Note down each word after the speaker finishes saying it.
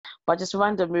But I just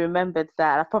randomly remembered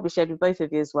that I probably shared with both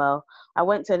of you as well. I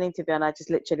went to an interview and I just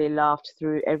literally laughed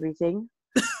through everything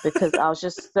because I was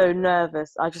just so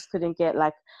nervous. I just couldn't get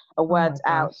like a word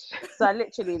out. So I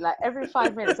literally, like, every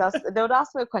 5 minutes, they would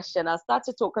ask me a question. I start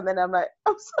to talk and then I'm like,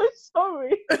 I'm so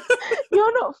sorry.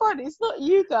 You're not funny. It's not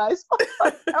you guys.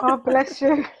 Oh, bless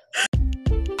you.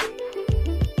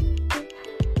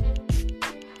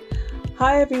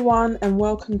 Hi everyone, and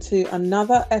welcome to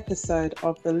another episode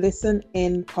of the Listen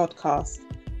In podcast.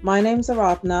 My name's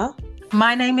Aradna.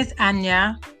 My name is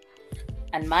Anya.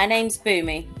 And my name's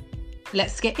Boomy.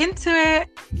 Let's get into it.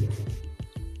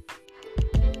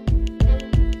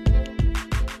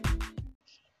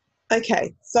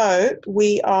 Okay, so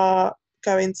we are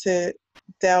going to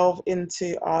delve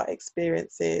into our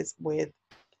experiences with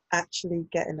actually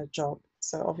getting a job.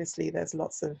 So obviously there's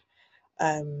lots of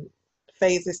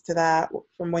phases to that,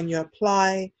 from when you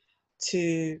apply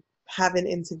to having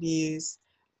interviews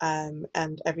and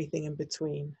everything in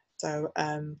between. So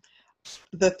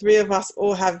the three of us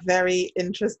all have very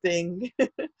interesting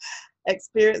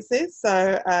experiences.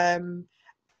 So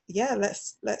yeah,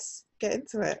 let's get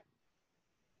into it.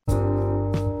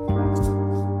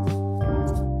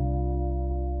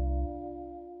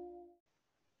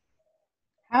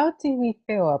 How do we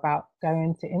feel about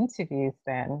going to interviews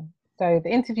then? So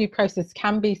the interview process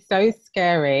can be so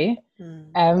scary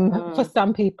for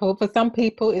some people. For some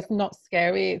people, it's not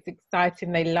scary. It's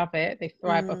exciting. They love it. They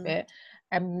thrive off it.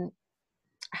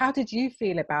 How did you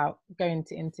feel about going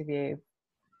to interviews?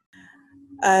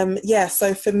 Yeah,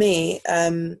 so for me,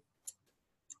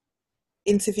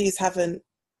 interviews haven't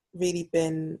really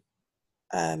been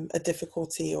a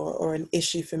difficulty or an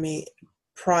issue for me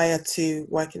prior to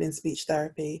working in speech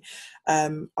therapy. I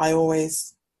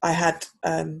had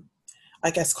I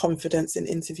guess confidence in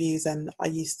interviews, and I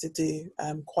used to do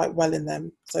quite well in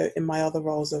them. So in my other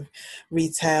roles of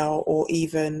retail or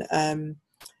even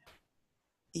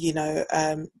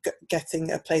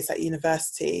getting a place at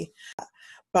university.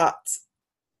 But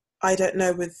I don't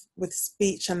know, with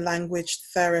speech and language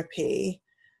therapy,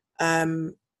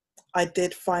 I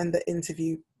did find the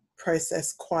interview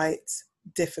process quite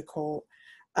difficult.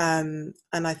 And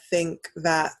I think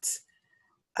that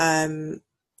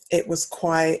it was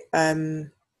quite, I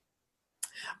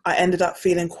ended up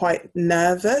feeling quite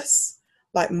nervous,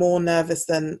 like more nervous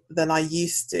than I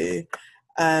used to.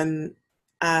 And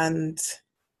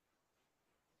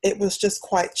it was just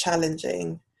quite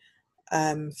challenging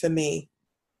for me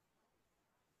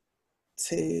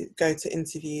to go to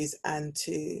interviews and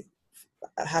to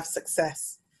have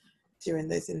success during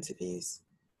those interviews.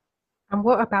 And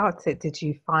what about it did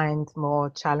you find more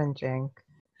challenging?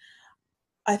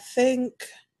 I think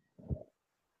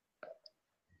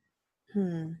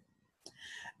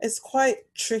it's quite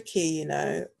tricky,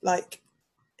 like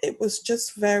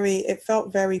it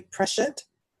felt very pressured.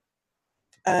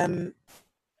 And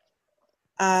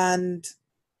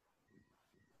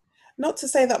not to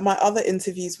say that my other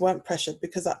interviews weren't pressured,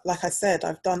 because like I said,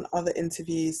 I've done other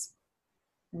interviews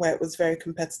where it was very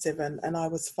competitive and I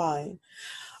was fine.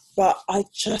 But I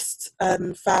just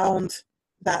found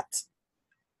that,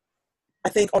 I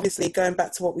think obviously going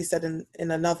back to what we said in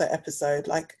another episode,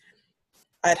 like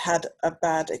I'd had a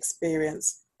bad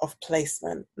experience of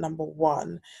placement, number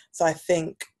one. So I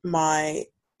think my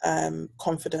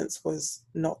confidence was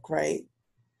not great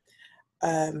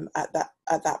at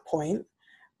that point.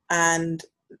 And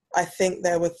I think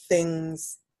there were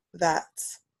things that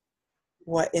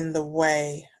were in the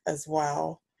way as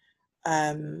well,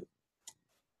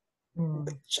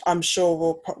 which I'm sure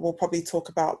we'll probably talk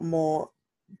about more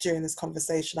during this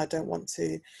conversation. I don't want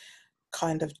to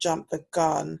kind of jump the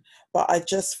gun, but I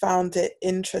just found it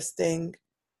interesting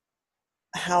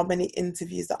how many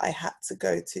interviews that I had to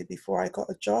go to before I got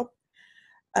a job.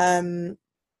 And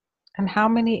how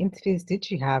many interviews did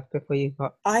you have before you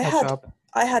got a job?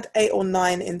 I had 8 or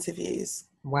 9 interviews.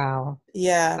 Wow.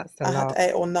 Yeah, that's a lot.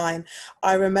 had 8 or 9.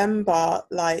 I remember,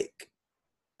 like,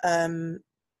 a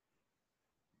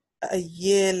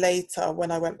year later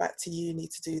when I went back to uni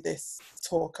to do this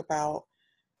talk about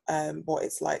what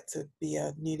it's like to be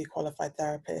a newly qualified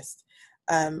therapist.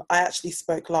 I actually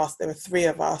spoke last. There were 3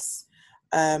 of us.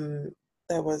 There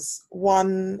was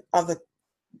one other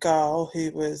girl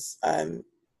who was,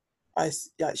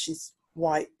 she's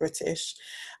white British,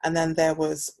 and then there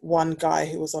was one guy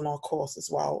who was on our course as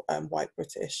well, white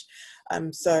British.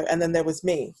 And then there was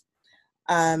me.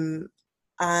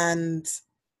 And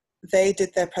they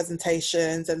did their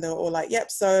presentations and they were all like, yep,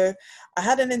 so I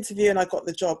had an interview and I got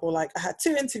the job, or like I had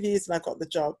 2 interviews and I got the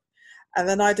job. And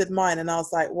then I did mine and I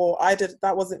was like, well,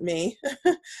 that wasn't me.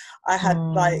 I had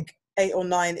like 8 or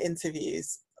 9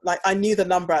 interviews. like I knew the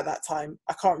number at that time.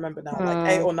 I can't remember now,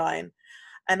 like 8 or 9.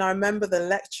 And I remember the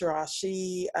lecturer,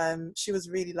 she was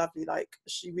really lovely. Like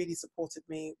she really supported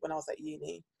me when I was at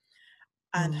uni.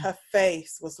 And her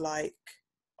face was like,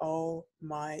 oh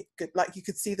my good, like you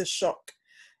could see the shock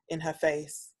in her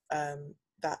face,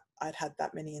 that I'd had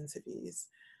that many interviews.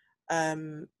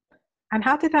 And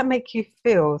how did that make you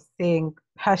feel, seeing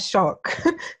her shock,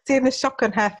 seeing the shock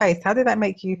on her face? How did that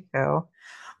make you feel?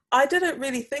 I didn't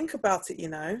really think about it,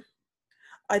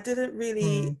 I didn't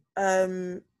really,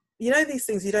 these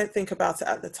things, you don't think about it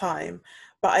at the time,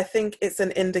 but I think it's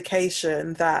an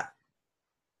indication that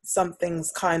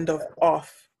something's kind of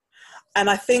off. And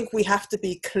I think we have to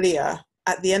be clear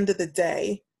at the end of the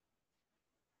day.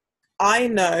 I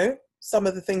know some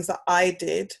of the things that I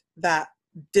did that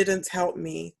didn't help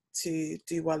me to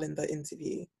do well in the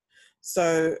interview.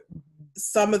 So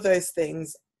some of those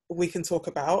things we can talk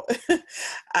about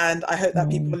and I hope that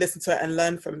people listen to it and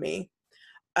learn from me.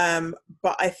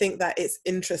 But I think that it's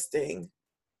interesting,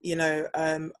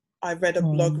 I read a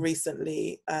blog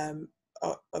recently of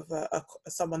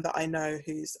someone that I know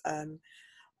who's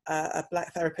a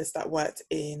Black therapist that worked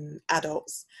in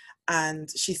adults, and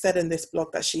she said in this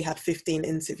blog that she had 15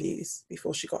 interviews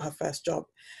before she got her first job.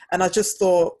 And I just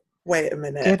thought, wait a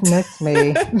minute. Goodness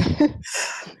me. I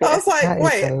was like,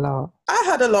 wait, I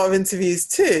had a lot of interviews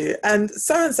too, and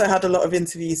so had a lot of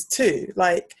interviews too.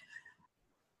 Like,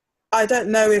 I don't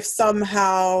know if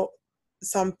somehow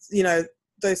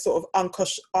those sort of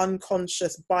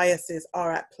unconscious biases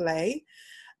are at play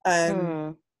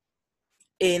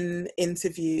in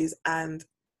interviews, and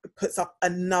puts up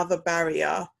another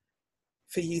barrier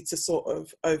for you to sort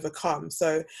of overcome.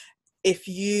 So if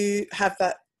you have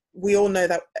that, we all know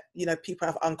that, people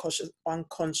have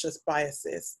unconscious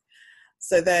biases.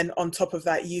 So then on top of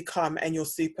that, you come and you're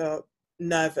super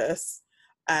nervous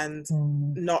and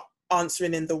not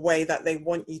answering in the way that they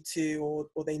want you to,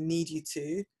 or they need you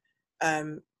to.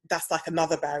 That's like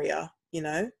another barrier,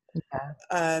 Yeah.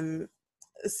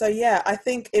 So yeah, I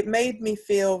think it made me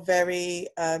feel very,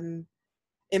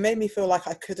 it made me feel like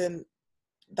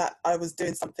that I was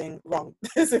doing something wrong.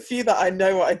 There's a few that I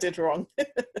know what I did wrong.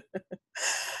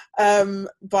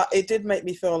 But it did make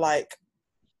me feel like,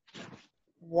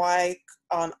 why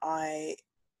aren't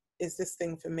is this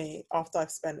thing for me after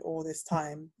I've spent all this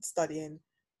time studying?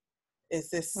 Is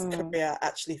this career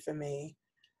actually for me?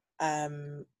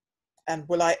 And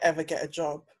will I ever get a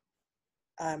job?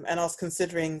 And I was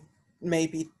considering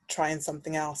maybe trying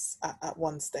something else at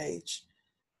one stage.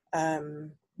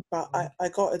 But I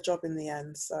got a job in the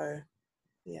end, so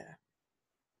yeah.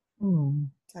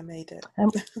 I made it.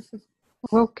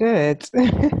 Well, good.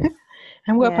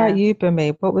 And what about you,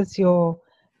 Bumi? What was your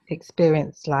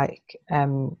experience like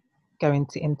going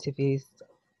to interviews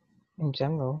in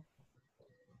general?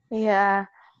 Yeah,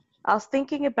 I was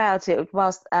thinking about it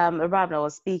whilst Aravna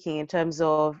was speaking, in terms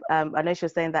of, I know she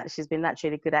was saying that she's been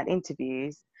naturally good at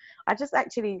interviews. I just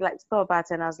actually thought about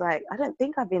it, and I was like, I don't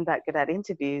think I've been that good at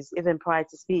interviews, even prior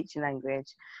to speech and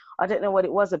language. I don't know what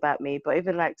it was about me, but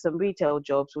even some retail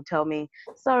jobs will tell me,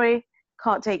 sorry,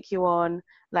 can't take you on,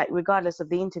 regardless of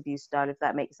the interview style, if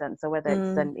that makes sense. So whether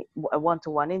it's a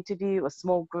one-to-one interview, a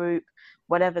small group,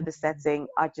 whatever the setting,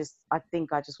 I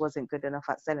think I just wasn't good enough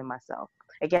at selling myself.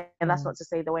 Again, that's not to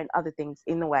say there weren't other things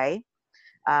in the way,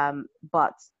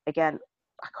 but again,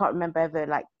 I can't remember ever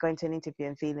going to an interview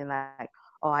and feeling like,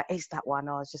 oh, I aced that one,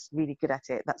 or I was just really good at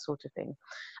it, that sort of thing.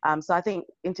 So I think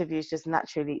interviews just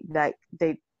naturally, I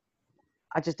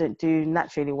just don't do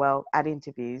naturally well at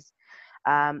interviews.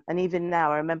 And even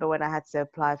now, I remember when I had to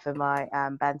apply for my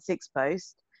Band 6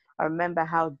 post, I remember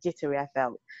how jittery I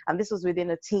felt. And this was within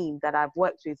a team that I've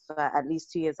worked with for at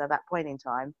least 2 years at that point in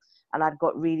time. And I'd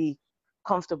got really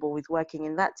comfortable with working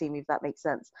in that team, if that makes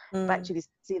sense. But actually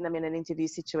seeing them in an interview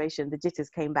situation, the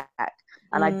jitters came back.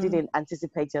 And I didn't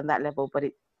anticipate it on that level, but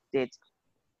it did.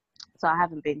 So I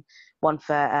haven't been one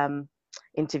for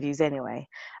interviews anyway.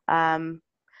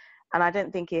 And I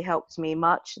don't think it helped me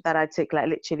much that I took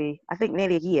literally, I think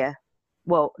nearly a year.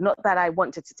 Well, not that I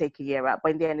wanted to take a year out,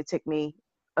 but in the end it took me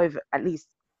over at least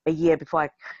a year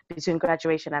between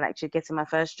graduation and actually getting my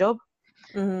first job.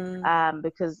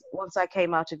 Because once I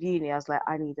came out of uni, I was like,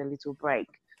 I need a little break.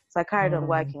 So I carried on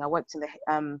working. I worked in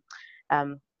the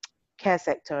care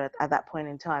sector at that point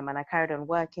in time, and I carried on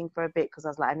working for a bit because I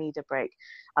was like, I need a break.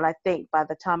 And I think by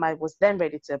the time I was then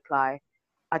ready to apply,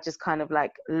 I just kind of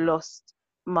lost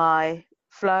my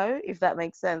flow, if that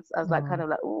makes sense. I was kind of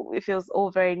oh, it feels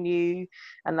all very new,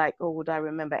 and oh, would I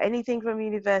remember anything from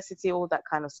university, all that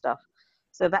kind of stuff.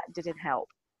 So that didn't help.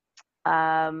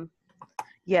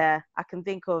 Yeah, I can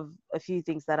think of a few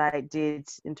things that I did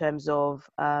in terms of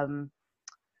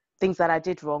things that I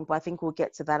did wrong, but I think we'll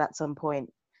get to that at some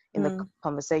point in the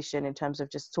conversation in terms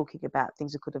of just talking about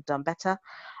things we could have done better.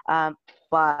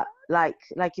 But like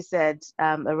you said,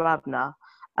 Arabna,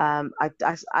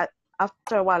 I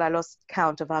after a while I lost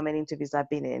count of how many interviews I've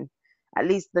been in. At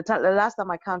least the last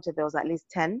time I counted, there was at least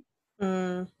 10.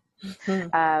 And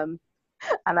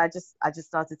I just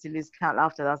started to lose count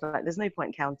after that. I was like, there's no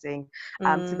point counting.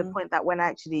 To the point that when I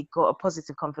actually got a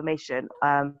positive confirmation,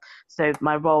 so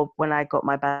my role when I got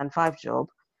my Band 5 job,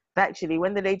 actually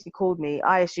when the lady called me,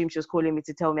 I assumed she was calling me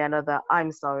to tell me another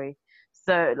I'm sorry.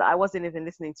 So I wasn't even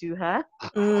listening to her.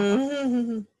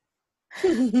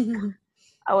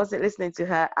 I wasn't listening to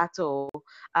her at all.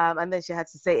 And then she had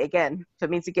to say it again for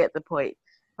me to get the point.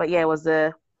 But yeah, it was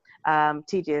a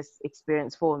tedious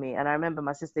experience for me. And I remember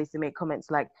my sister used to make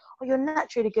comments like, oh, you're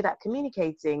naturally good at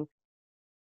communicating.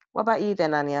 What about you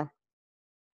then, Anya?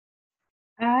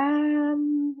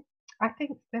 I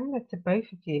think similar to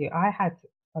both of you, I had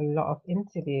a lot of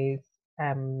interviews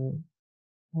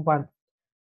once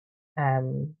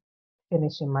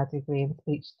finishing my degree in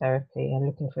speech therapy and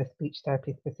looking for a speech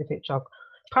therapy specific job.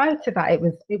 Prior to that,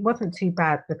 it wasn't too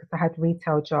bad because I had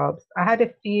retail jobs. I had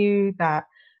a few that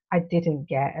I didn't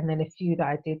get, and then a few that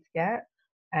I did get,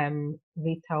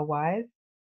 retail wise.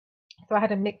 So I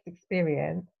had a mixed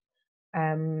experience.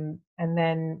 And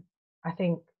then I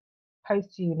think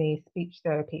post uni speech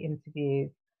therapy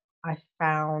interviews I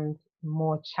found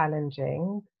more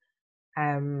challenging.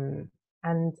 And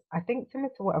I think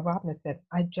similar to what Arabna said,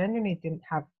 I genuinely didn't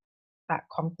have that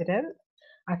confidence.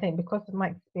 I think because of my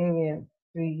experience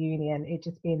through uni and it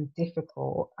just being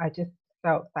difficult, I just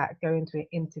felt that going to an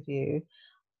interview,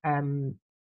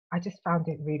 I just found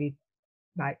it really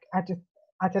like I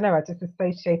don't know, I just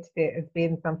associated it as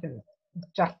being something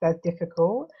just as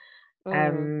difficult.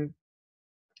 And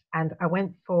I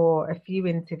went for a few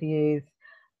interviews,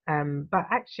 but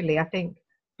actually I think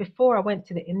before I went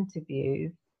to the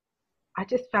interviews, I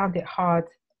just found it hard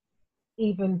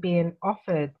even being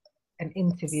offered an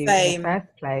interview in the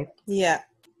first place.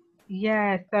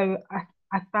 Yeah, so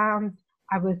I found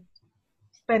I was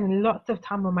spending lots of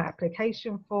time on my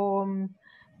application forms,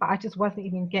 but I just wasn't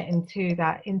even getting to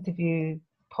that interview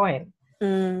point.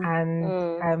 And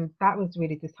that was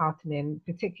really disheartening,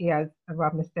 particularly as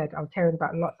Arabna said, I was hearing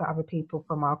about lots of other people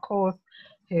from our course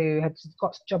who had just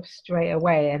got jobs straight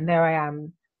away, and there I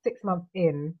am 6 months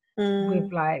in with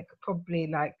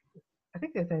probably I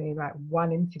think there's only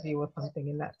one interview or something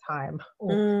in that time,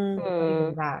 or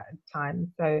even that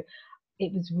time. So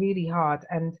it was really hard.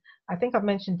 And I think I've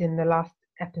mentioned in the last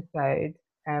episode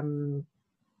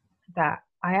that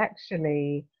I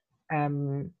actually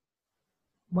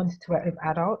wanted to work with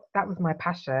adults. That was my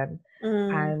passion.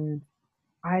 And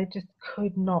I just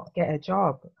could not get a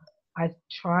job. I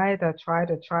tried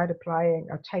applying.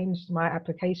 I changed my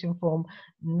application form,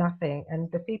 nothing.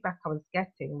 And the feedback I was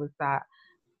getting was that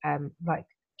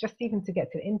just even to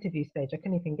get to the interview stage, I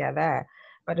couldn't even get there.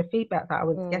 But the feedback that I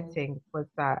was getting was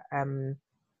that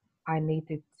I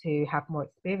needed to have more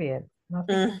experience. And I was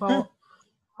thinking, well,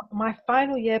 my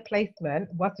final year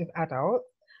placement was with adults.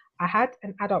 I had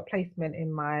an adult placement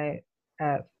in my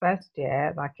first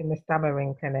year, like in the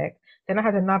stammering clinic. Then I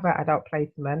had another adult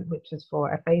placement, which was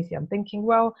for aphasia. I'm thinking,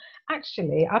 well,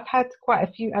 actually, I've had quite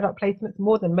a few adult placements,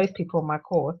 more than most people on my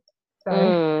course.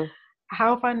 So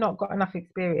how have I not got enough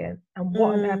experience? And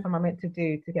what on earth am I meant to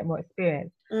do to get more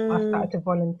experience? I started to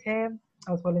volunteer.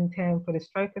 I was volunteering for the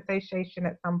Stroke Association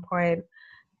at some point.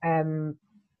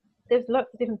 There's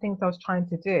lots of different things I was trying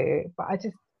to do, but I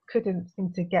just couldn't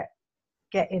seem to get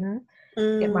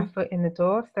my foot in the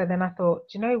door. So then I thought,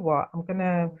 do you know what? I'm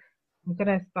gonna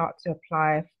start to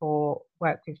apply for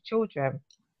work with children.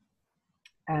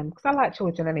 Because I like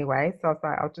children anyway, so I was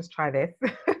like, I'll just try this.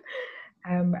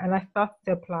 And I started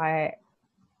to apply,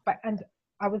 and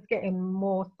I was getting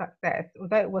more success.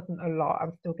 Although it wasn't a lot, I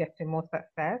was still getting more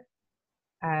success.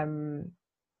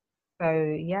 So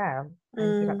yeah, I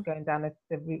ended up going down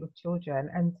the route of children.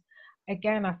 And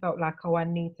again, I felt like, I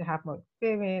need to have more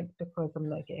experience because I'm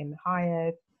not getting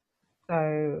hired.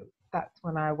 So that's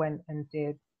when I went and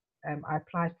I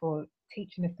applied for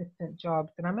teaching assistant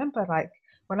jobs. And I remember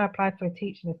when I applied for a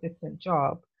teaching assistant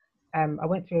job, I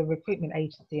went through a recruitment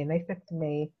agency and they said to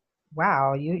me,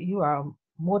 wow, you are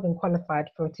more than qualified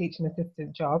for a teaching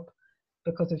assistant job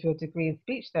because of your degree in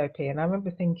speech therapy. And I remember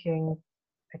thinking,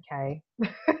 okay,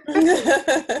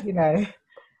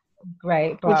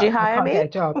 great, but would you hire I can't me? get a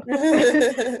job.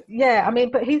 Yeah, I mean,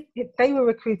 but they were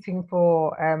recruiting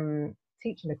for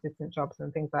teaching assistant jobs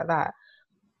and things like that.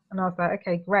 And I was like,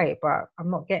 okay, great, but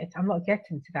I'm not getting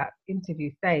to that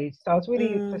interview stage. So I was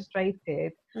really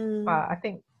frustrated. But I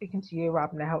think speaking to you,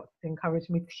 Rabna, helped encourage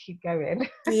me to keep going.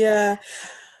 Yeah.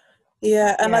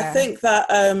 Yeah, and I think that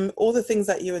all the things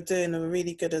that you were doing are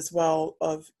really good as well.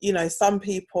 Of, you know, some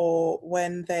people,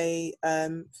 when they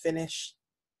finish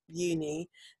uni,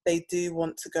 they do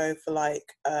want to go for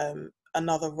like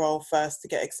another role first to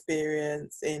get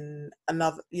experience in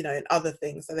another, you know, in other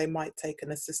things. So they might take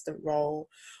an assistant role,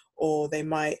 or they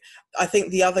might. I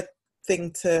think the other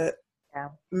thing to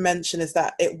mention is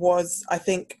that I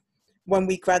think when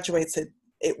we graduated,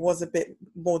 it was a bit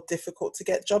more difficult to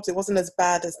get jobs. It wasn't as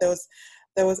bad as there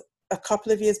was a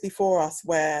couple of years before us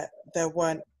where there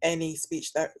weren't any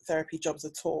speech therapy jobs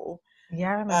at all. Yeah,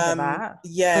 I remember that.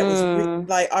 Yeah, it was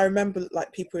like, I remember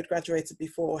like people who had graduated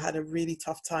before had a really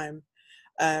tough time.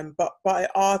 But by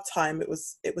our time, it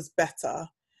was better.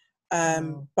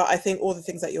 But I think all the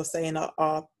things that you're saying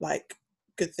are like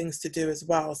good things to do as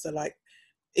well. So like,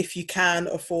 if you can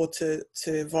afford to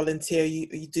volunteer,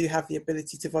 you do have the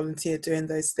ability to volunteer doing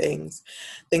those things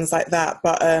like that.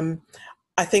 But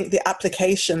I think the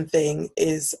application thing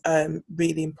is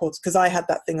really important, because I had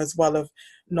that thing as well of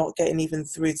not getting even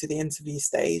through to the interview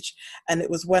stage. And it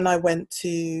was when I went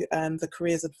to the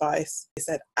careers advice, they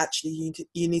said, actually,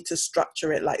 you need to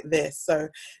structure it like this. So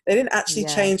they didn't actually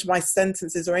change my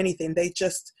sentences or anything. They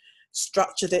just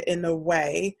structured it in a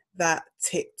way that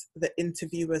ticked the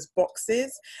interviewer's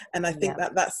boxes. And I think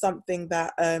that that's something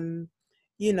that,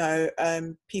 you know,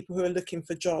 people who are looking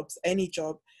for jobs, any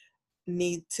job,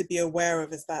 need to be aware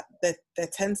of, is that there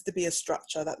tends to be a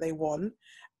structure that they want,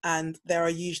 and there are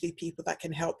usually people that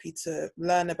can help you to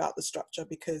learn about the structure,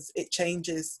 because it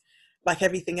changes, like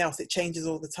everything else, it changes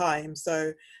all the time.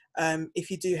 So if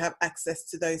you do have access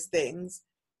to those things,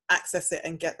 access it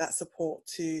and get that support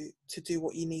to do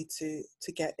what you need to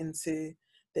get into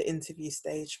the interview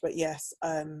stage. But yes,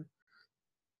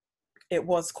 it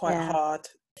was quite hard.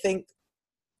 I think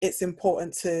it's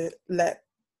important to let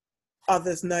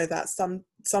others know that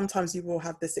sometimes you will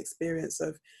have this experience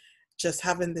of just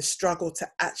having this struggle to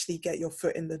actually get your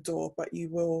foot in the door, but you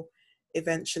will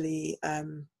eventually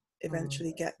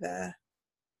get there.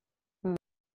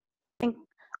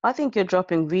 I think you're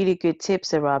dropping really good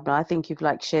tips, Arabna. I think you've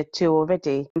like shared 2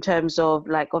 already, in terms of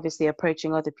like obviously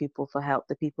approaching other people for help,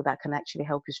 the people that can actually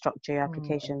help you structure your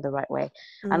application the right way,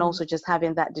 and also just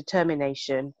having that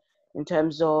determination in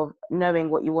terms of knowing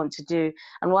what you want to do.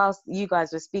 And whilst you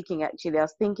guys were speaking, actually, I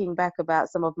was thinking back about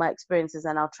some of my experiences,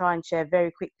 and I'll try and share very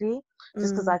quickly,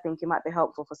 just because I think it might be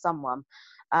helpful for someone.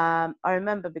 I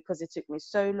remember, because it took me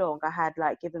so long, I had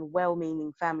like even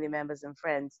well-meaning family members and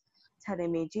friends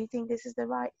telling me, do you think this is the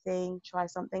right thing? Try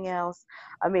something else.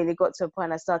 I mean, it got to a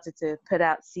point I started to put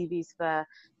out CVs for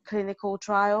clinical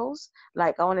trials.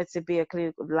 Like I wanted to be a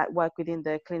clinical, like work within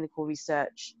the clinical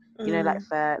research, you know, like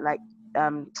for like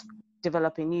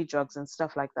developing new drugs and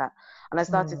stuff like that. And I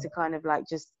started to kind of like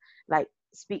just like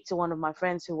speak to one of my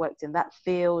friends who worked in that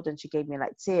field, and she gave me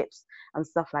like tips and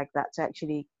stuff like that to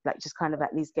actually like just kind of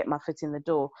at least get my foot in the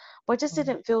door. But it just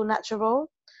didn't feel natural.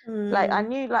 Like I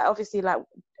knew, like obviously like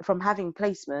from having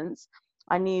placements,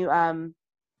 I knew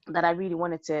that I really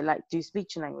wanted to like do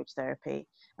speech and language therapy.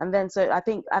 And then so I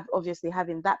think I've obviously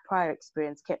having that prior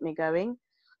experience kept me going.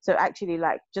 So actually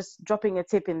like just dropping a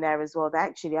tip in there as well, that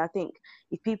actually I think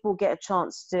if people get a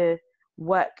chance to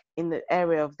work in the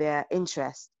area of their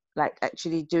interest, like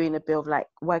actually doing a bit of like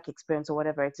work experience or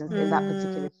whatever it is in that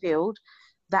particular field,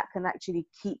 that can actually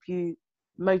keep you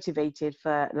motivated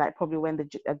for like probably when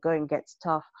the going gets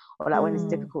tough, or like when it's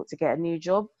difficult to get a new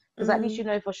job, because at least you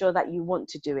know for sure that you want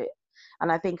to do it.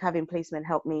 And I think having placement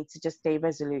helped me to just stay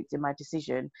resolute in my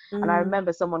decision. And I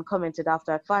remember someone commented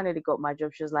after I finally got my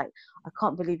job, she was like, I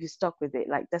can't believe you stuck with it,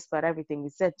 like despite everything we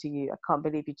said to you, I can't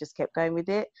believe you just kept going with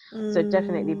it. So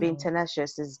definitely being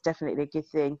tenacious is definitely a good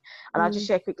thing. And I'll just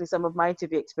share quickly some of my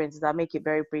interview experiences. I'll make it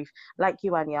very brief. Like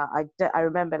you, Anya, I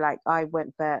remember like I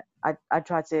went for, I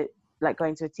tried to like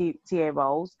going to TA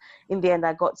roles. In the end,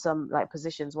 I got some like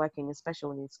positions working in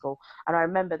special needs school. And I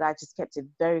remember that I just kept it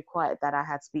very quiet that I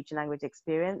had speech and language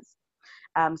experience.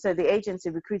 So the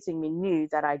agency recruiting me knew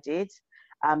that I did.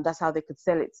 That's how they could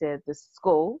sell it to the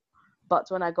school. But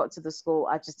when I got to the school,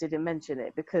 I just didn't mention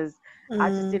it, because I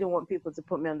just didn't want people to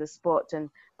put me on the spot.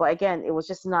 But again, it was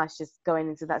just nice just going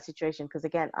into that situation, because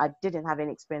again, I didn't have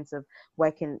any experience of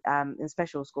working in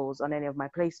special schools on any of my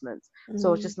placements. So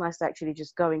it was just nice to actually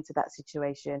just go into that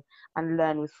situation and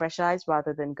learn with fresh eyes,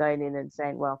 rather than going in and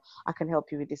saying, well, I can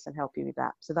help you with this and help you with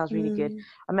that. So that was really good.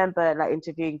 I remember like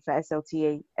interviewing for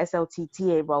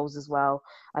SLTTA roles as well,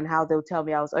 and how they'll tell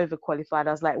me I was overqualified.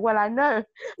 I was like, well, I know,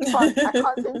 but I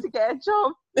can't seem to get a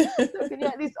job. So can you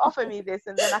at least offer me this,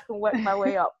 and then I can work my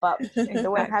way up? But they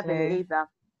weren't having it either.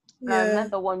 And I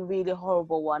remember one really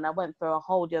horrible one. I went for a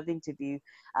whole day of interview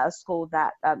at a school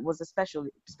that was a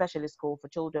specialist school for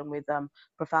children with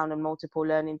profound and multiple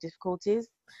learning difficulties.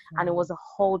 And it was a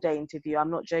whole day interview.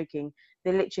 I'm not joking.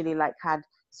 They literally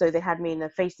they had me in a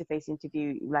face-to-face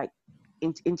interview,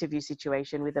 interview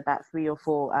situation with about 3 or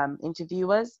 4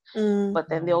 interviewers. But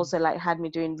then they also had me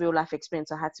doing real life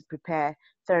experience. I had to prepare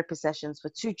therapy sessions for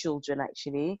 2 children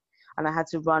actually. And I had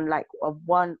to run I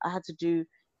had to do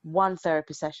one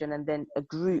therapy session and then a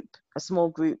small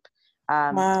group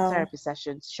therapy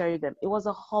session to show them. It was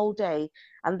a whole day,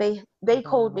 and they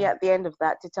called me at the end of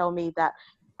that to tell me that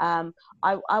I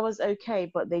was okay,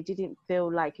 but they didn't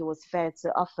feel like it was fair to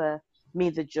offer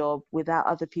me the job without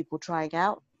other people trying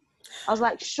out. I was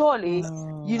like, surely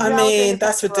you know, I mean,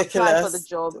 that's ridiculous. For the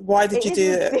job. Why did you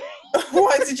do it?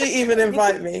 Why did you even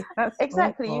invite me?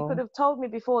 Exactly. You could have told me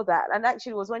before that. And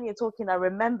actually, it was when you're talking, I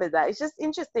remember that. It's just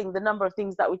interesting the number of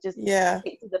things that we just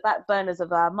stick to the back burners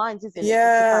of our minds, isn't it? Just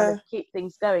to kind of keep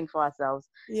things going for ourselves.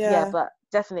 Yeah, but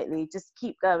definitely just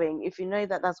keep going. If you know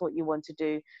that that's what you want to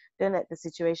do, don't let the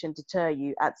situation deter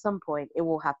you. At some point, it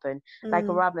will happen. Like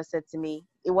Arabna said to me,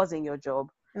 it wasn't your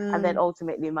job. And then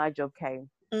ultimately, my job came.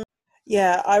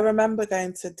 Yeah, I remember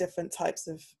going to different types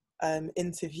of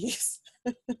interviews.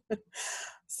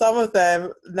 Some of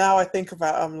them, now I think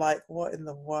about, I'm like, what in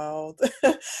the world?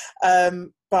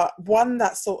 But one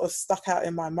that sort of stuck out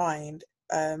in my mind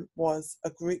was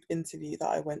a group interview that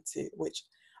I went to, which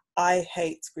I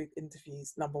hate group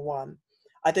interviews, number one.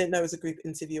 I didn't know it was a group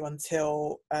interview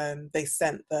until they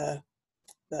sent the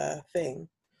thing.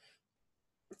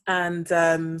 And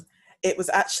it was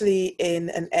actually in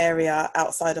an area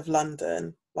outside of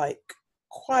London,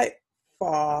 quite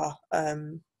far,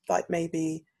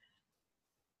 maybe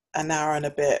an hour and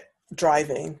a bit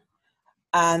driving.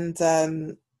 And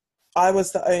I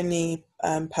was the only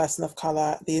person of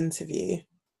colour at the interview.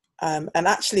 And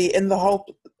actually in the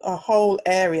whole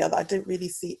area, I didn't really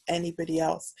see anybody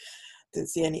else. Didn't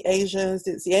see any Asians,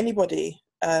 didn't see anybody.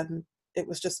 It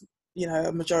was just,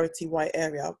 a majority white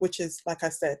area, which is, like I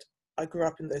said, I grew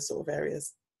up in those sort of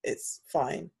areas. It's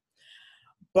fine.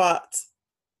 But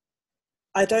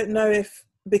I don't know if,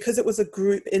 because it was a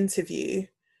group interview,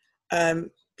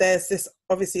 there's this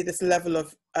level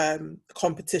of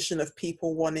competition of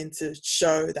people wanting to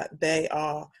show that they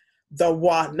are the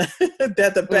one, they're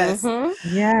the best.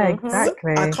 Yeah,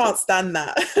 exactly. So I can't stand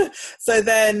that. So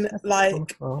then,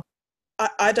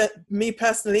 me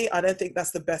personally, I don't think that's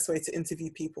the best way to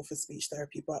interview people for speech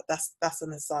therapy, but that's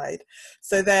an aside.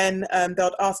 So then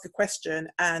they'll ask a question,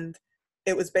 and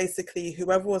it was basically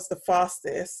whoever was the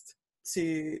fastest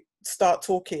to start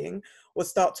talking would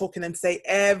start talking and say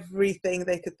everything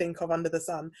they could think of under the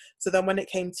sun. So then when it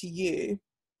came to you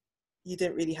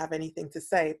didn't really have anything to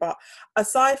say. But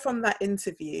aside from that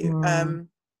interview,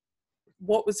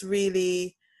 what was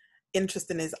really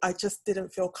interesting is I just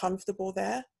didn't feel comfortable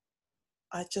there.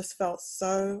 I just felt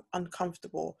so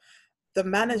uncomfortable. The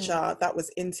manager that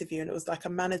was interviewing, it was like a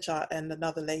manager and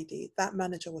another lady. That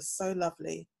manager was so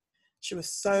lovely. She was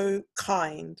so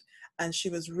kind, and she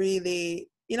was really,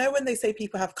 when they say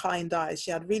people have kind eyes,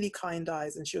 she had really kind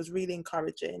eyes, and she was really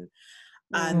encouraging.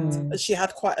 And she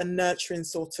had quite a nurturing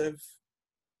sort of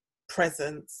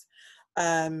presence.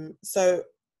 So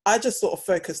I just sort of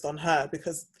focused on her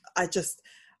because I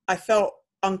felt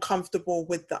uncomfortable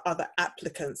with the other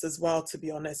applicants as well, to be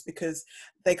honest, because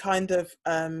they kind of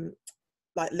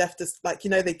left us,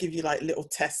 they give you little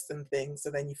tests and things, so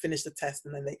then you finish the test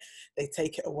and then they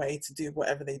take it away to do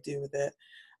whatever they do with it.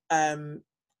 And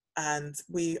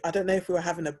I don't know if we were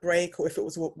having a break or if it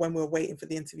was when we were waiting for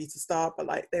the interview to start,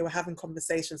 but they were having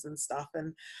conversations and stuff,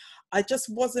 and I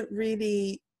just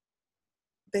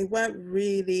they weren't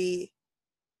really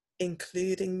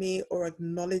including me or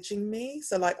acknowledging me.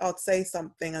 So I'd say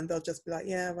something and they'll just be like,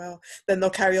 yeah, well, then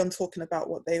they'll carry on talking about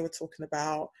what they were talking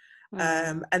about.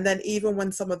 And then even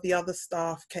when some of the other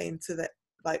staff came to the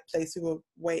place we were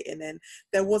waiting in,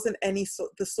 there wasn't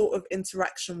the sort of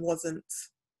interaction wasn't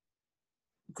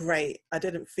great. I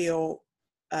didn't feel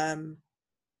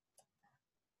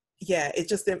it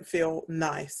just didn't feel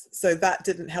nice. So that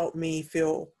didn't help me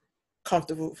feel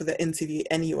comfortable for the interview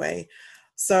anyway.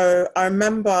 So I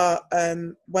remember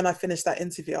when I finished that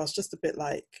interview, I was just a bit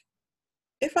like,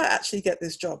 if I actually get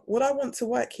this job, would I want to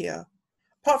work here?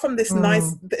 Apart from this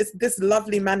this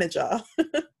lovely manager,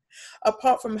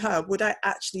 apart from her, would I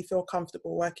actually feel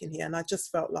comfortable working here? And I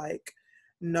just felt like,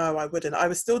 no, I wouldn't. I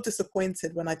was still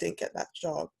disappointed when I didn't get that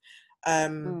job.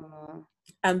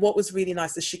 And what was really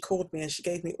nice is she called me and she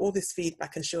gave me all this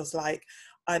feedback, and she was like,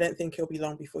 I don't think it'll be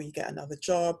long before you get another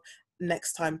job.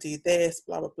 Next time do this,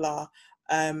 blah, blah, blah.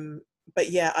 But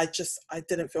yeah, I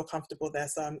didn't feel comfortable there.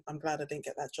 So I'm glad I didn't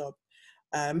get that job.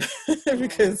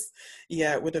 Because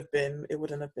yeah, it wouldn't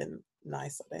have been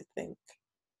nice, I don't think.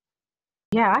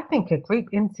 Yeah, I think a group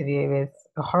interview is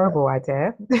a horrible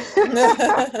idea.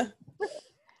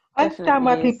 I understand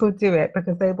why people do it,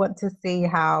 because they want to see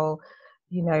how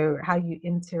you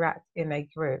interact in a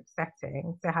group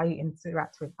setting. So how you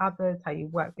interact with others, how you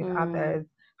work with others,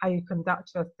 how you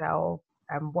conduct yourself,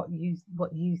 and what you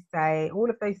say, all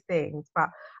of those things. But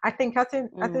I think as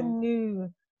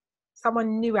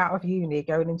someone new out of uni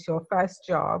going into your first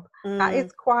job,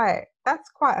 that's quite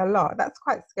a lot. That's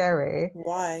quite scary.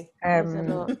 Why?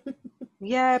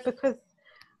 Yeah, because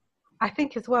I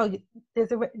think as well,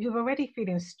 you're already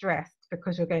feeling stressed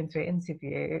because you're going to an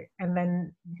interview, and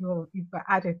then you've got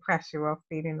added pressure of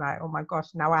feeling like, oh my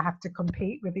gosh, now I have to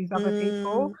compete with these other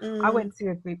people. I went to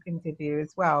a group interview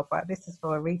as well, but this is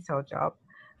for a retail job.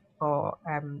 For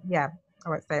I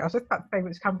won't say. I was just about to say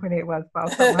which company it was, but I'll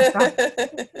stop myself.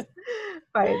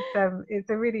 But it's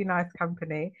a really nice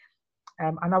company,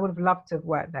 and I would have loved to have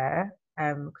worked there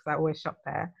because I always shop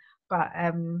there. But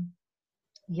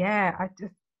yeah,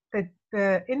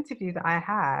 the interview that I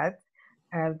had,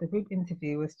 the group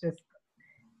interview was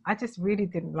I just really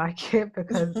didn't like it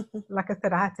because, like I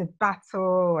said, I had to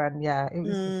battle, and yeah, it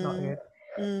was just not good.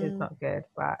 It's not good,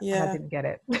 but and I didn't get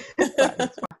it.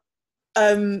 But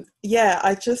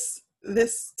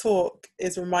this talk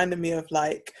is reminding me of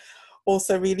like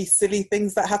also really silly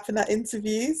things that happen at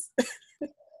interviews.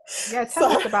 Yeah,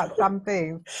 tell us about some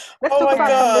things. Let's talk about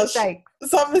some mistakes.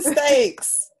 Some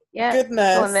mistakes. Yeah,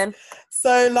 goodness. go on then.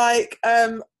 So like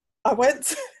I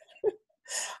went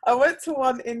to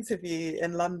one interview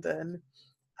in London,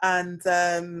 and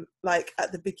like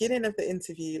at the beginning of the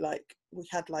interview, like we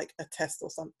had like a test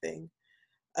or something.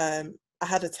 I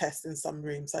had a test in some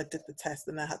room, so I did the test,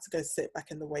 and I had to go sit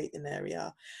back in the waiting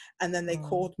area, and then they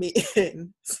called me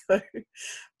in. So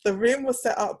the room was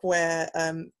set up where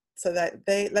so that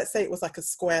let's say it was like a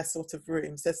square sort of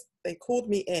room. So they called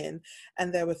me in,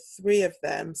 and there were 3 of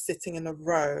them sitting in a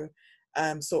row,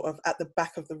 sort of at the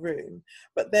back of the room.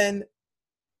 But then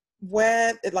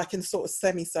like in sort of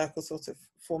semicircle sort of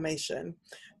formation.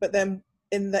 But then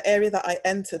in the area that I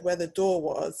entered, where the door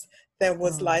was, there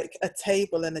was like a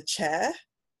table and a chair.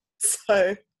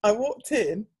 So I walked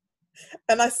in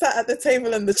and I sat at the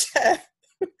table and the chair.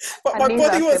 But my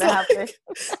body was like,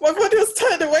 my body was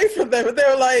turned away from them, and they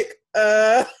were like,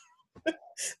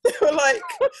 they were like,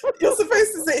 you're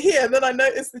supposed to sit here. And then I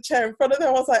noticed the chair in front of them.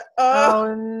 I was like,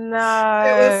 oh no.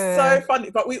 It was so funny.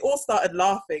 But we all started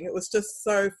laughing. It was just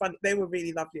so funny. They were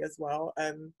really lovely as well.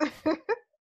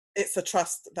 It's a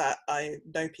trust that I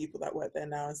know people that work there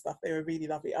now and stuff. They were really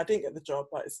lovely. I didn't get the job,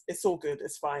 but it's all good.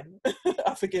 It's fine.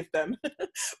 I forgive them.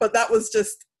 But that was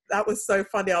so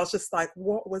funny. I was just like,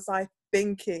 what was I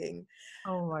thinking?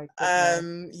 Oh my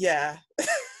goodness. Yeah.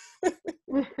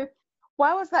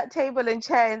 Why was that table and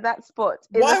chair in that spot?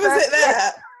 Why was it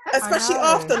there? Especially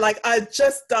after, like, I'd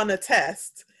just done a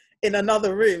test in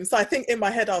another room. So I think in my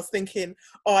head I was thinking,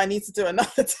 oh, I need to do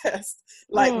another test,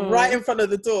 like right in front of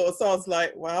the door. So I was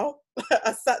like, well,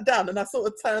 I sat down and I sort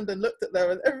of turned and looked at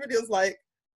them, and everybody was like,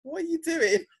 what are you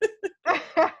doing?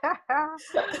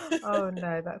 Oh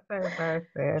no, that's so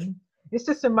embarrassing. This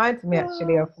just reminds me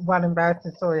actually of one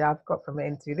embarrassing story I've got from an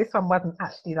interview. This one wasn't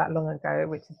actually that long ago,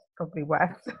 which is probably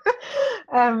worse.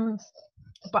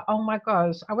 But oh my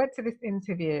gosh, I went to this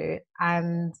interview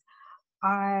and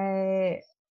I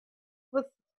was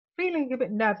feeling a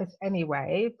bit nervous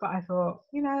anyway, but I thought,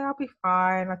 I'll be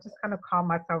fine. I just kind of calmed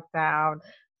myself down,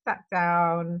 sat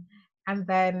down, and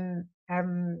then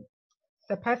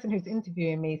the person who's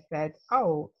interviewing me said,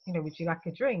 oh, would you like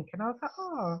a drink? And I was like,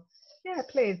 oh, yeah,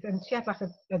 please. And she had like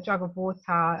a jug of water,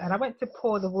 and I went to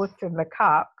pour the water in the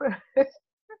cup.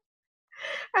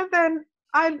 And then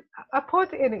I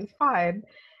poured it in, it was fine.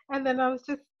 And then I was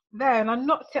just there and I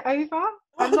knocked it over.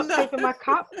 I knocked over my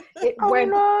cup. It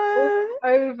went all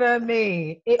over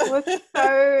me. It was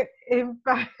so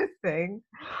embarrassing.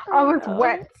 I was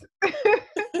wet.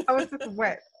 I was just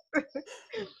wet.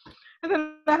 And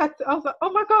then I was like,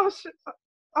 oh my gosh.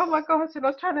 And I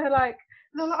was trying to like,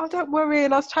 and I was like, oh, don't worry.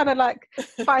 And I was trying to like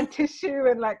find tissue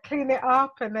and like clean it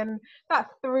up. And then that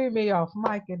threw me off.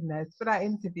 My goodness, for that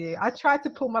interview. I tried to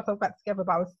pull myself back together,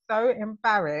 but I was so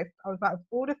embarrassed. I was like, of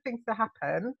all the things to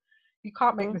happen, you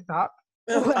can't make this up.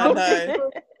 I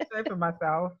know. Sorry for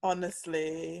myself.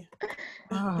 Honestly.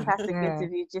 Classic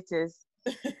interview jitters.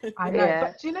 I know. Yeah.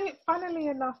 But do you know, funnily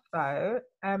enough though,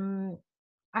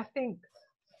 I think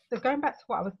So going back to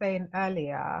what I was saying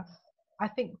earlier, I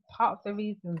think part of the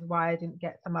reasons why I didn't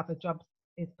get some other jobs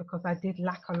is because I did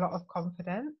lack a lot of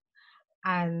confidence.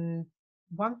 And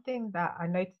one thing that I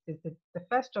noticed is that the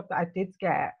first job that I did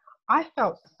get, I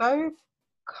felt so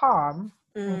calm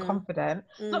and confident.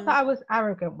 Not that I was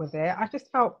arrogant with it. I just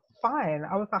felt fine.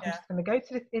 I was like, I'm just going to go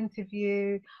to this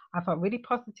interview. I felt really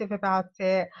positive about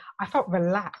it. I felt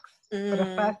relaxed for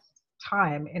the first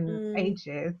time in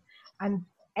ages. And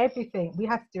everything, we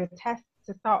had to do a test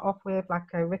to start off with, like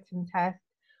a written test.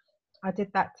 I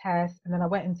did that test, and then I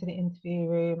went into the interview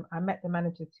room. I met the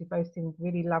managers, who both seemed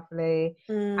really lovely.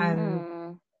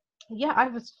 And yeah, I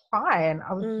was fine.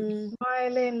 I was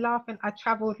smiling, laughing. I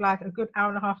traveled like a good hour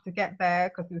and a half to get there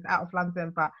because it was out of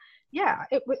London. But yeah,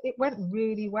 it went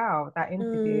really well, that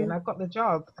interview, and I got the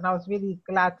job. And I was really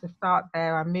glad to start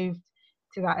there. I moved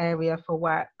to that area for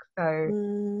work.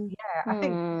 So yeah,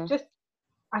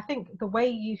 I think the way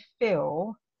you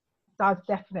feel does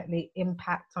definitely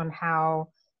impact on how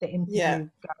the interview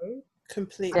goes.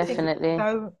 Completely. Definitely.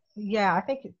 So yeah, I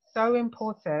think it's so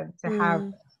important to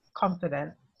have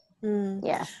confidence.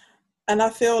 Yeah. And I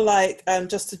feel like,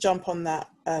 just to jump on that,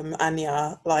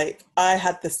 Anya, like I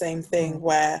had the same thing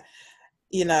where,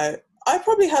 you know, I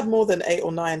probably had more than 8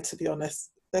 or 9, to be honest.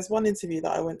 There's one interview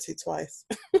that I went to twice.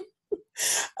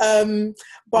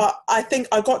 But I think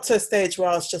I got to a stage where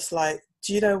I was just like,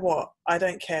 do you know what? I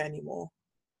don't care anymore.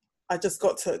 I just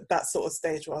got to that sort of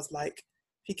stage where I was like,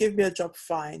 if you give me a job,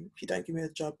 fine. If you don't give me a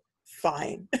job,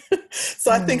 fine.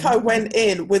 So I think I went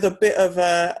in with a bit of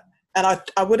and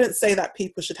I wouldn't say that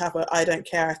people should have a I don't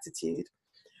care attitude,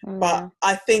 but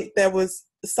I think there was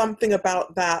something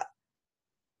about that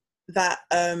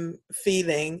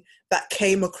feeling that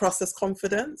came across as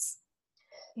confidence.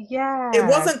 Yeah, it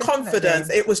wasn't definitely. confidence.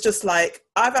 It was just like,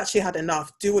 I've actually had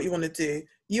enough. Do what you want to do.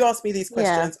 You ask me these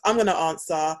questions. I'm going to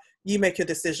answer. You make your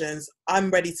decisions.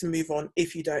 I'm ready to move on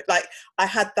if you don't. Like, I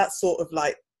had that sort of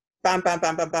like bam, bam,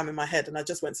 bam, bam, bam in my head, and I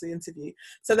just went to the interview.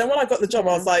 So then when I got the job,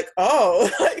 I was like, oh,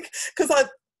 like,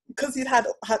 because you'd had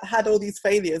all these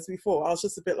failures before, I was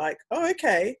just a bit like, oh,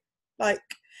 okay. Like,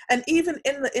 and even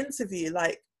in the interview,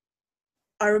 like,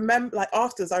 I remember, like,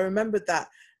 afterwards, I remembered that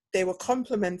they were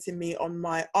complimenting me on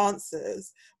my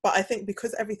answers, but I think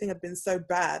because everything had been so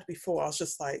bad before, I was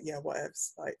just like, yeah, whatever,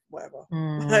 like, whatever.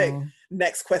 Like,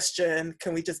 next question,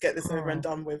 can we just get this over and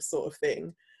done with, sort of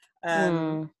thing.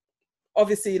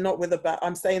 Obviously not with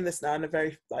I'm saying this now in a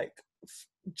very like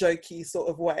jokey sort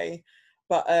of way,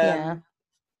 but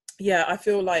yeah, I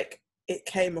feel like it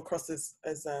came across as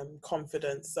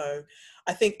confidence. So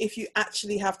I think if you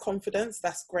actually have confidence,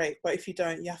 that's great, but if you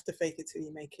don't, you have to fake it till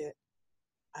you make it.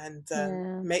 And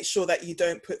make sure that you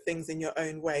don't put things in your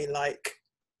own way, like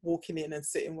walking in and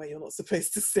sitting where you're not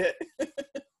supposed to sit.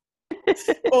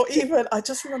 Or even, I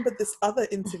just remembered this other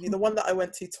interview, the one that I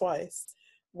went to twice,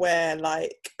 where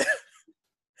like,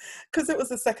 because it was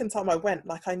the second time I went,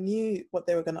 like I knew what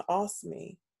they were going to ask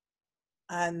me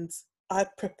and I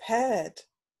prepared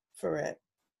for it.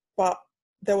 But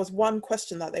there was one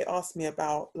question that they asked me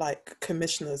about like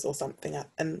commissioners or something,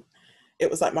 and it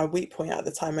was like my weak point at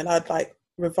the time, and I'd like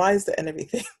revised it and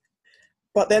everything.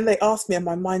 But then they asked me and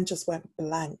my mind just went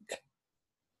blank.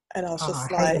 And I was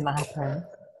just like,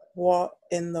 what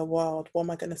in the world? What am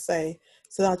I going to say?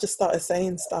 So then I just started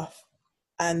saying stuff.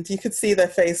 And you could see their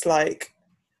face like,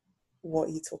 what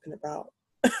are you talking about?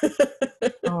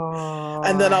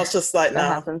 And then I was just like,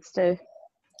 that happens too.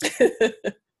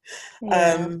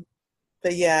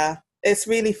 But yeah, it's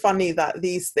really funny that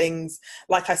these things,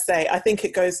 like I say, I think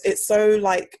it's so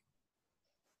like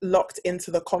locked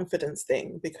into the confidence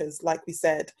thing, because like we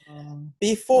said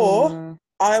before,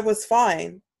 I was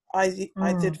fine. I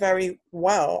did very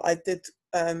well. I did,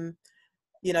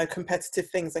 you know,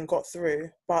 competitive things and got through,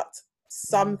 but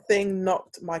something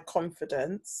knocked my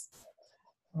confidence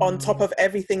on top of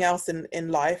everything else in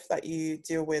life that you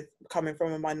deal with coming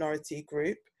from a minority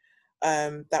group,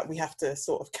 that we have to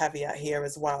sort of caveat here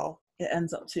as well. It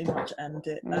ends up too much, and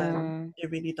it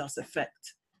really does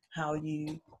affect how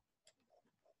you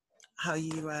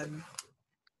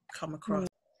come across.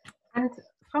 And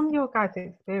from your guys'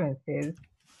 experiences,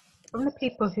 from the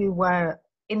people who were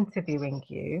interviewing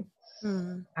you,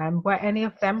 were any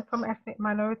of them from ethnic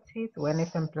minorities? Were any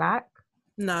of them Black?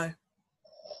 No,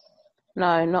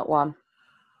 not one.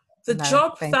 The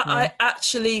job that I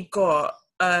actually got,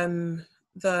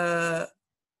 the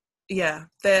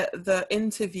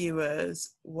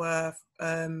interviewers were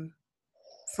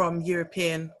from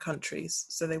European countries,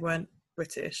 so they weren't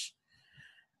British.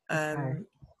 But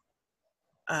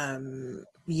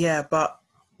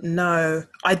no,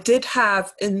 I did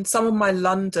have in some of my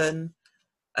London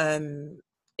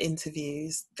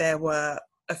interviews, there were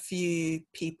a few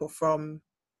people from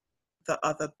the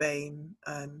other BAME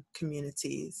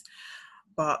communities,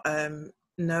 but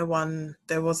there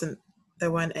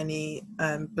weren't any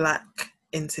Black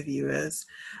interviewers.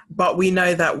 But we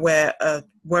know that we're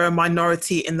a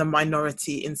minority in the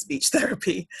minority in speech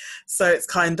therapy, so it's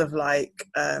kind of like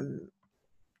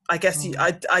I guess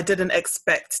I didn't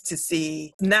expect to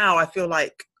see. Now I feel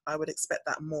like I would expect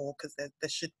that more, because there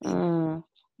should be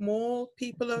more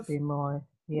people of. Be more,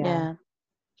 yeah.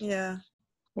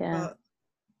 But,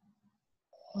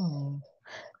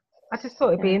 I just thought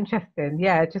it'd be interesting,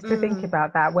 just to think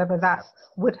about that, whether that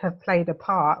would have played a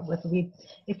part,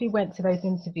 if we went to those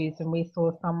interviews and we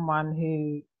saw someone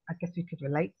who I guess we could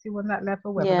relate to on that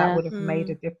level, whether that would have made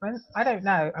a difference. I don't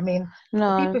know. I mean,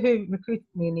 the people who recruited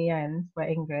me in the end were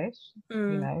English,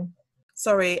 you know.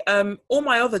 Sorry, all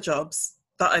my other jobs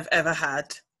that I've ever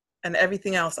had and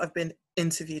everything else I've been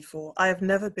interviewed for, I have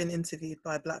never been interviewed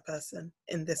by a Black person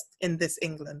in this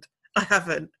England. I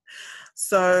haven't.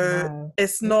 So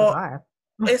it's not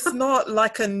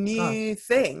like a new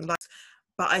thing. Like,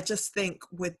 but I just think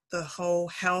with the whole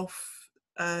health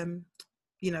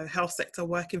health sector,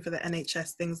 working for the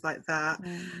NHS, things like that,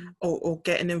 or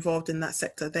getting involved in that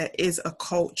sector, there is a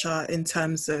culture in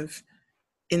terms of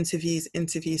interviews,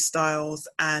 interview styles,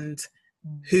 and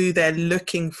who they're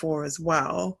looking for as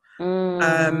well.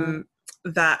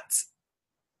 That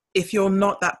if you're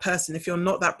not that person, if you're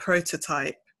not that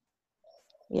prototype,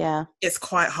 it's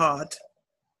quite hard.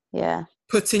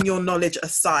 Putting your knowledge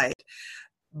aside,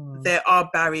 there are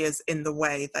barriers in the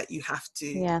way that you have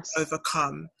to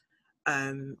overcome,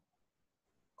 on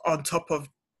top of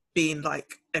being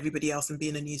like everybody else and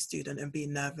being a new student and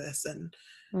being nervous and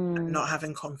not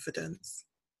having confidence.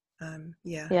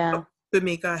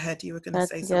 Bumi, go ahead. You were going to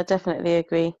say something. Yeah, definitely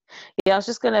agree. I was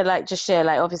just going to just share,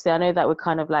 obviously I know that we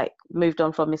kind of moved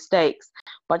on from mistakes,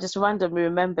 but I just randomly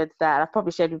remembered that I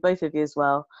probably shared with both of you as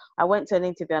well. I went to an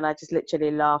interview and I just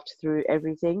literally laughed through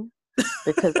everything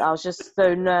because I was just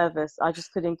so nervous. I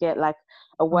just couldn't get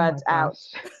a word out.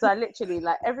 So I literally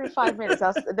every 5 minutes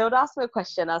they would ask me a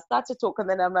question. I start to talk and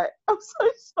then I'm like, I'm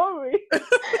so sorry.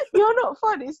 You're not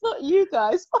funny. It's not you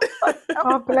guys.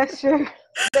 Oh, bless you.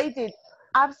 They did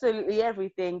absolutely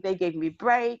everything. They gave me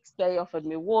breaks. They offered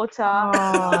me water.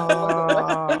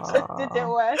 It just didn't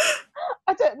work.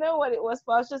 I don't know what it was,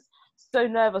 but I was just so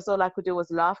nervous. All I could do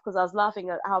was laugh because I was laughing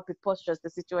at how preposterous the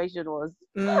situation was.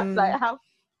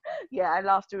 I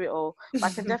laughed through it all. But I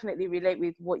can definitely relate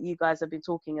with what you guys have been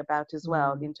talking about as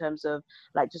well, in terms of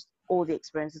just all the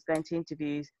experiences going to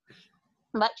interviews.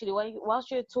 Actually, whilst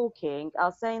you're talking, I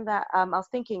was saying that I was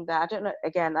thinking that I don't know.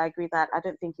 Again, I agree that I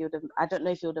don't know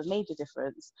if it would have made a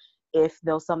difference if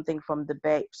there was something from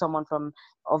someone from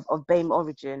of BAME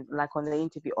origin, on the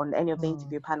interview, on any of the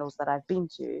interview panels that I've been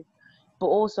to. But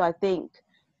also, I think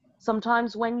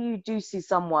sometimes when you do see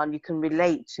someone you can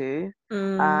relate to,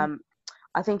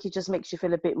 I think it just makes you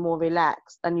feel a bit more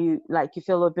relaxed, and you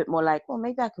feel a bit more well,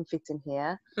 maybe I can fit in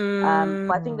here.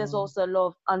 But I think there's also a lot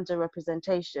of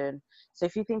underrepresentation. So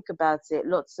if you think about it, I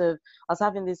was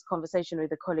having this conversation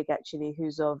with a colleague actually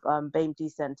who's of BAME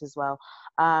descent as well,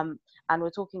 and we're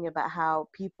talking about how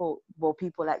people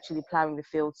actually ploughing the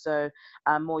field. So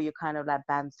more you're kind of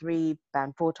band 3,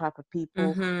 band 4 type of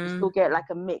people. You still get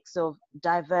a mix of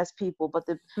diverse people, but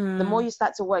the more you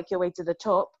start to work your way to the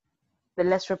top, the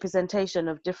less representation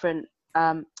of different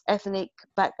ethnic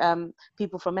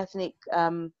people from ethnic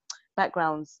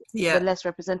backgrounds, the less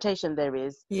representation there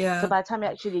is. So by the time you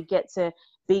actually get to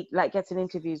getting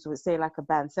interviews with, say, a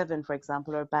band 7, for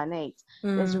example, or a band 8,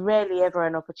 there's rarely ever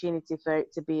an opportunity for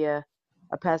it to be a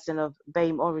person of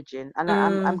BAME origin. And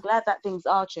I'm glad that things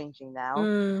are changing now.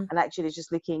 And actually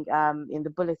just looking in the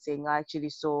bulletin, I actually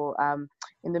saw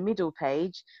in the middle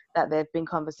page that there have been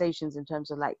conversations in terms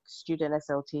of student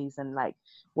SLTs and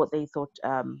what they thought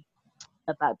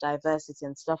about diversity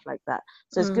and stuff like that.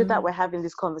 So it's good that we're having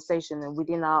this conversation and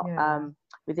within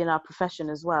our profession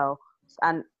as well.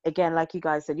 And again, like you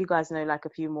guys said, you guys know a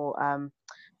few more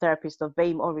therapists of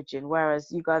BAME origin,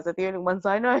 whereas you guys are the only ones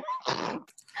I know.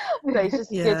 So it's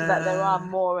just good that there are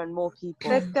more and more people.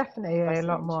 There's definitely a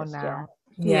lot more now.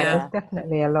 There's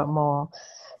definitely a lot more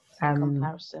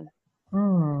comparison.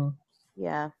 So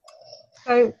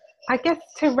I guess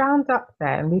to round up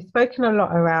then, we've spoken a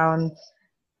lot around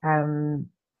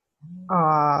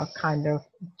our kind of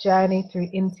journey through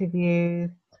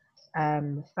interviews,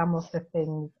 some of the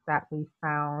things that we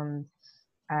found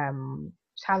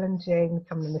challenging,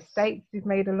 some of the mistakes we've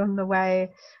made along the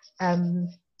way. And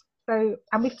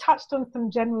we've touched on some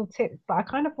general tips, but I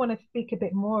kind of want to speak a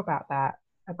bit more about that,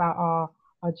 about our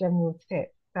general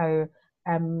tips. So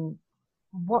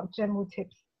what general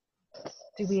tips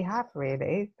do we have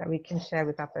really that we can share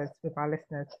with others, with our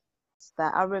listeners?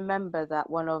 That I remember that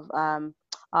one of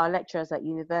our lecturers at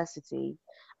university,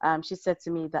 she said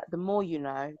to me that the more you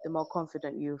know, the more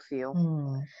confident you feel.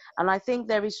 And I think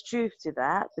there is truth to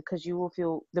that, because you will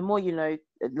feel, the more you know,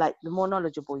 like the more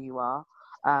knowledgeable you are,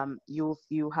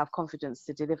 you have confidence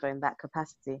to deliver in that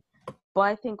capacity. But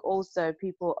I think also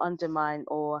people undermine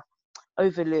or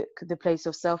overlook the place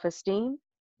of self-esteem,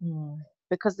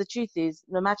 because the truth is,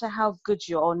 no matter how good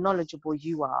you are or knowledgeable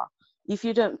you are, if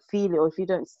you don't feel it or if you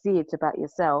don't see it about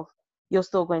yourself, you're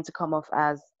still going to come off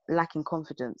as lacking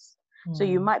confidence. So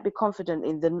you might be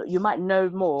confident you might know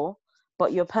more,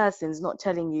 but your person's not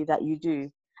telling you that you do.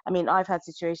 I mean, I've had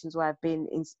situations where I've been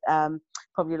in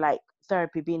probably like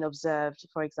therapy, being observed,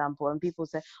 for example, and people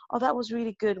say, oh, that was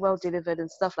really good, well delivered and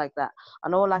stuff like that.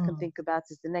 And all I can think about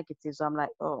is the negatives. So I'm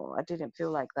like, oh, I didn't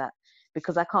feel like that,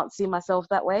 because I can't see myself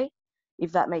that way,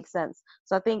 if that makes sense.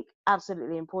 So I think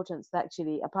absolutely important to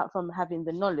actually, apart from having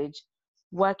the knowledge,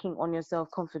 working on your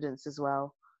self-confidence as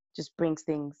well just brings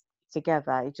things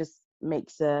together. It just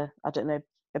makes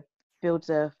builds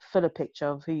a fuller picture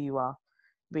of who you are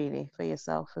really for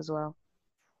yourself as well.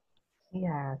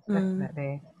 Yeah,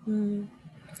 definitely.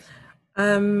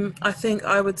 I think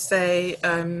I would say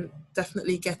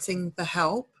definitely getting the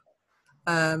help,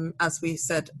 as we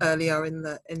said earlier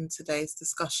in today's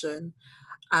discussion,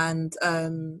 and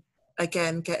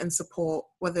again getting support,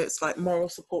 whether it's like moral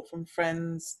support from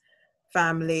friends,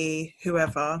 family,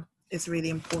 whoever, is really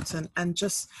important. And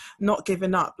just not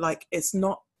giving up. Like, it's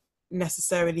not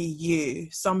necessarily you.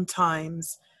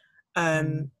 Sometimes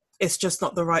it's just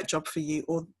not the right job for you,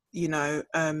 or I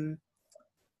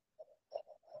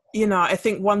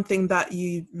think one thing that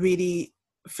you really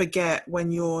forget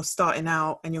when you're starting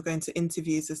out and you're going to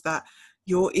interviews is that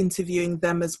you're interviewing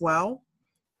them as well.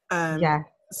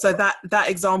 So that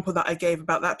example that I gave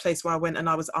about that place where I went and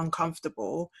I was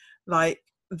uncomfortable, like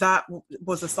that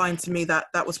was a sign to me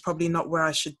that was probably not where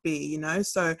I should be,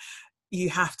 so you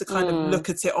have to kind of look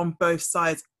at it on both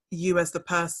sides, you as the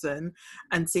person,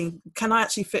 and see, can I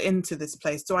actually fit into this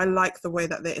place? Do I like the way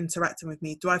that they're interacting with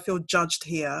me? Do I feel judged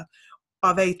here?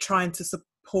 Are they trying to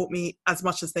support me as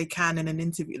much as they can in an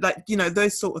interview? Like,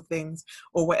 those sort of things,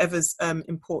 or whatever's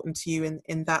important to you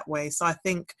in that way. So I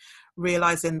think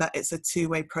realizing that it's a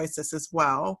two-way process as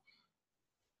well.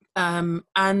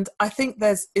 And I think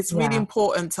it's really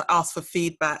important to ask for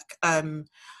feedback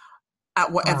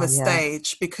at whatever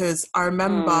stage, because I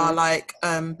remember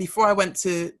before I went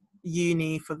to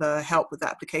uni for the help with the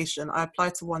application, I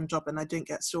applied to one job and I didn't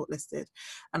get shortlisted,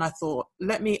 and I thought,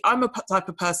 I'm a type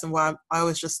of person where I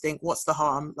always just think, what's the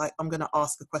harm? Like, I'm going to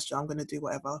ask a question, I'm going to do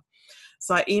whatever.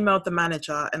 So I emailed the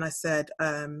manager and I said,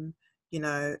 can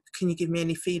you give me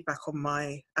any feedback on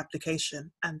my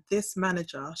application? And this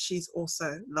manager, she's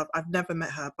also I've never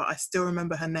met her, but I still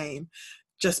remember her name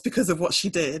just because of what she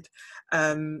did.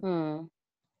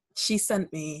 She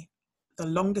sent me the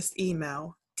longest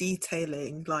email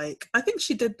detailing, like, I think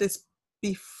she did this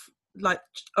it might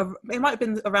have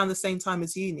been around the same time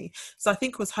as uni, so I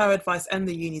think it was her advice and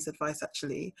the uni's advice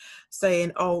actually,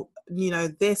 saying, oh,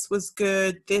 this was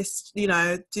good, this,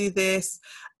 do this,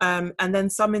 and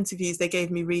then some interviews they gave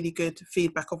me really good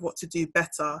feedback of what to do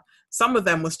better. Some of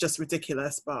them was just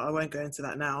ridiculous, but I won't go into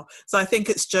that now. So I think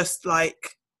it's just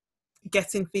like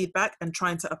getting feedback and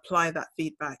trying to apply that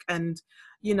feedback. And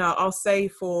I'll say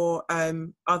for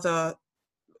other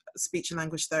speech and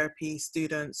language therapy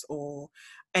students or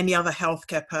any other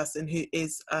healthcare person who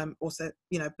is also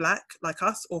Black like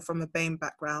us or from a BAME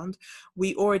background,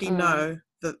 we already know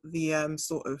that the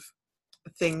sort of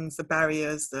things, the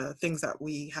barriers, the things that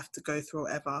we have to go through,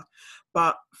 whatever.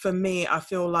 But for me, I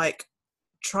feel like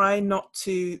try not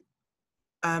to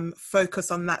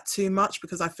focus on that too much,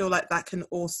 because I feel like that can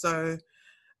also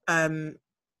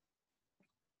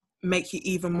make you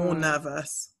even more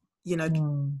nervous.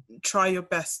 Try your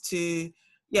best to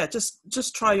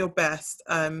just try your best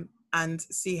and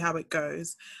see how it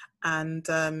goes, and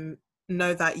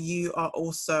know that you are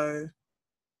also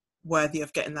worthy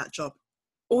of getting that job.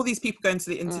 All these people going to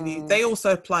the interview, they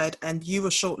also applied and you were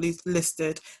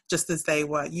shortlisted just as they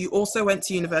were. You also went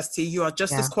to university, you are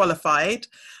just as qualified.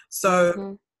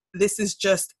 So this is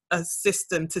just a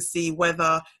system to see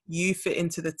whether you fit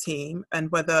into the team and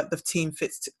whether the team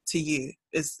fits to you,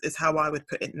 is how I would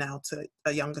put it now to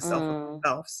a younger self of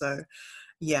myself. So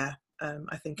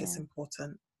I think it's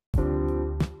important.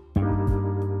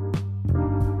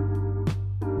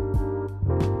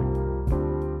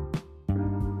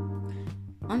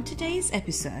 On today's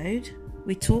episode,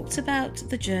 we talked about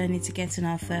the journey to getting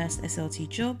our first SLT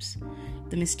jobs,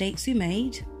 the mistakes we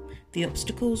made, the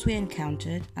obstacles we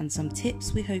encountered, and some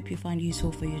tips we hope you find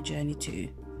useful for your journey too.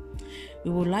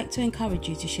 We would like to encourage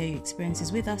you to share your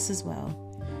experiences with us as well.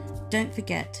 Don't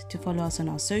forget to follow us on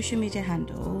our social media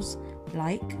handles,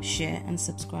 like, share and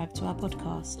subscribe to our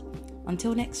podcast.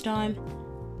 Until next time,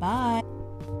 bye!